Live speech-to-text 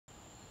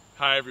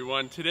Hi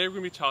everyone, today we're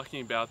going to be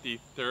talking about the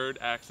third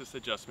axis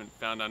adjustment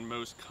found on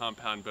most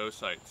compound bow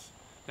sights.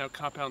 Now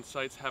compound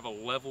sights have a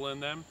level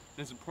in them, and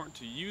it's important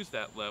to use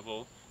that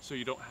level so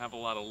you don't have a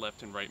lot of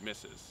left and right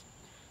misses.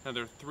 Now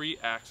there are three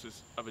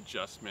axes of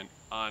adjustment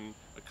on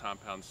a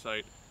compound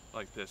sight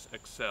like this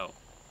Excel.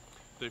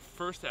 The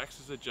first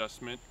axis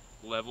adjustment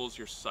levels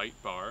your sight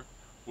bar,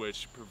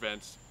 which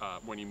prevents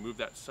when you move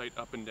that sight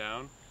up and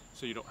down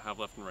so you don't have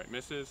left and right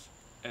misses.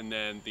 And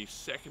then the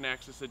second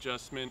axis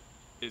adjustment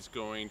is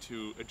going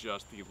to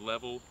adjust the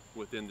level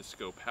within the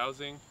scope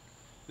housing.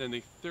 Then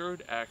the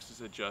third axis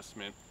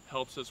adjustment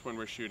helps us when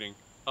we're shooting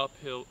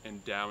uphill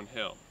and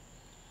downhill.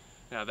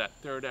 Now that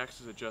third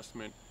axis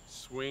adjustment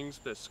swings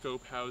the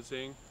scope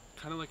housing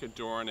kind of like a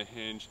door on a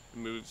hinge,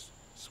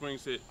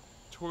 swings it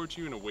towards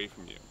you and away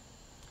from you.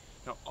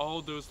 Now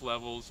all those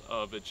levels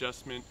of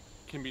adjustment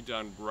can be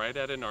done right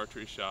at an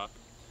archery shop,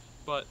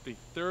 but the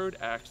third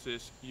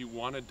axis, you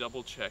want to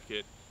double check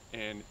it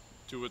and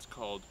do what's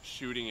called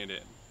shooting it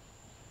in.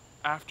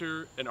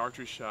 After an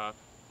archery shop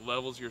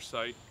levels your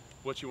sight,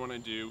 what you want to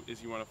do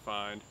is you want to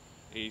find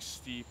a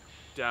steep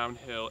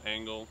downhill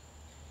angle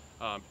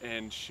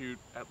and shoot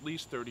at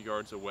least 30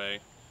 yards away,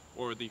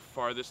 or the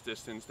farthest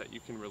distance that you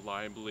can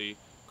reliably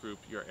group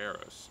your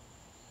arrows.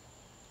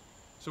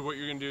 So what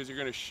you're going to do is you're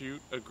going to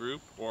shoot a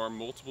group or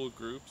multiple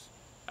groups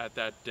at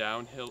that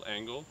downhill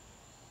angle,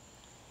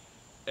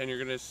 and you're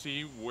going to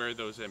see where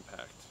those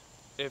impact.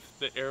 If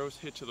the arrows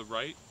hit to the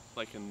right,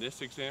 like in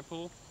this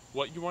example,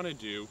 what you want to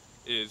do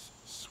is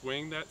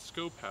swing that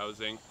scope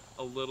housing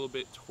a little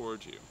bit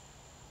towards you.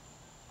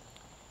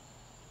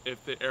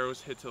 If the arrows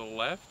hit to the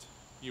left,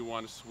 you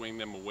want to swing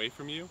them away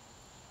from you.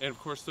 And of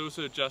course those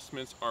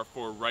adjustments are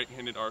for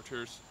right-handed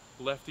archers.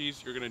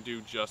 Lefties, you're going to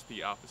do just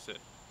the opposite.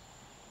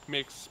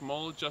 Make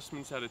small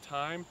adjustments at a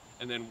time,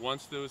 and then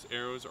once those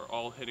arrows are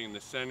all hitting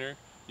the center,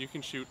 you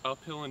can shoot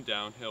uphill and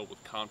downhill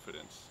with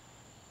confidence.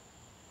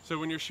 So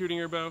when you're shooting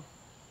your bow,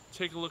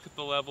 take a look at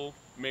the level,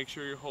 make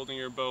sure you're holding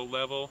your bow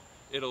level.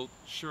 It'll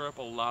shore up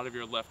a lot of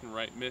your left and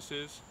right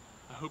misses.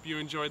 I hope you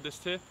enjoyed this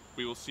tip.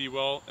 We will see you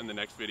all in the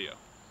next video.